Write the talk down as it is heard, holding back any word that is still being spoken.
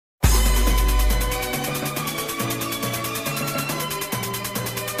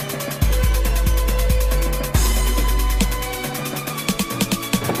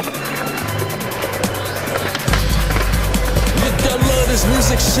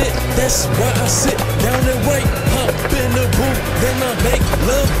shit, that's why I sit down and write. Hop in the booth, then I make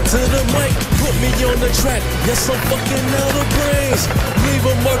love to the mic. Put me on the track, yes I'm fucking out of brains. Leave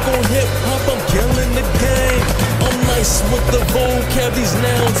a mark on hip-hop, I'm killing the game. I'm nice with the vocab, these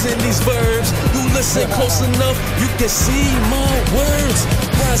nouns and these verbs. You listen close enough, you can see my words.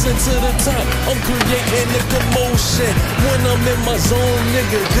 Rising to the top, I'm creating a commotion. When I'm in my zone,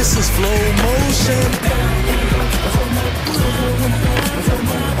 nigga, this is flow motion.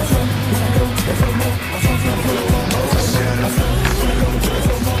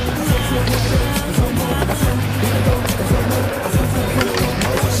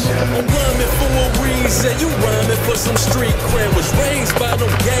 I'm rhyming for a reason, you rhyming for some street cred. Was raised by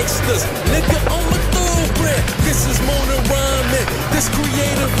them gangsters, nigga, I'm a thoroughbred. This is more than rhyming, this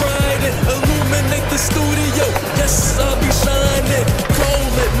creative writing. Illuminate the studio, yes, I'll be shining. Call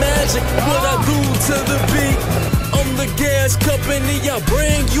it magic, what I do to the beat. I'm the gas company, I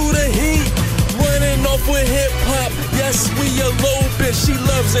bring you the heat. Running off with hip-hop, yes, we a low bitch. She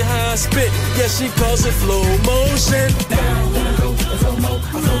loves it how I spit, yes, she calls it flow motion.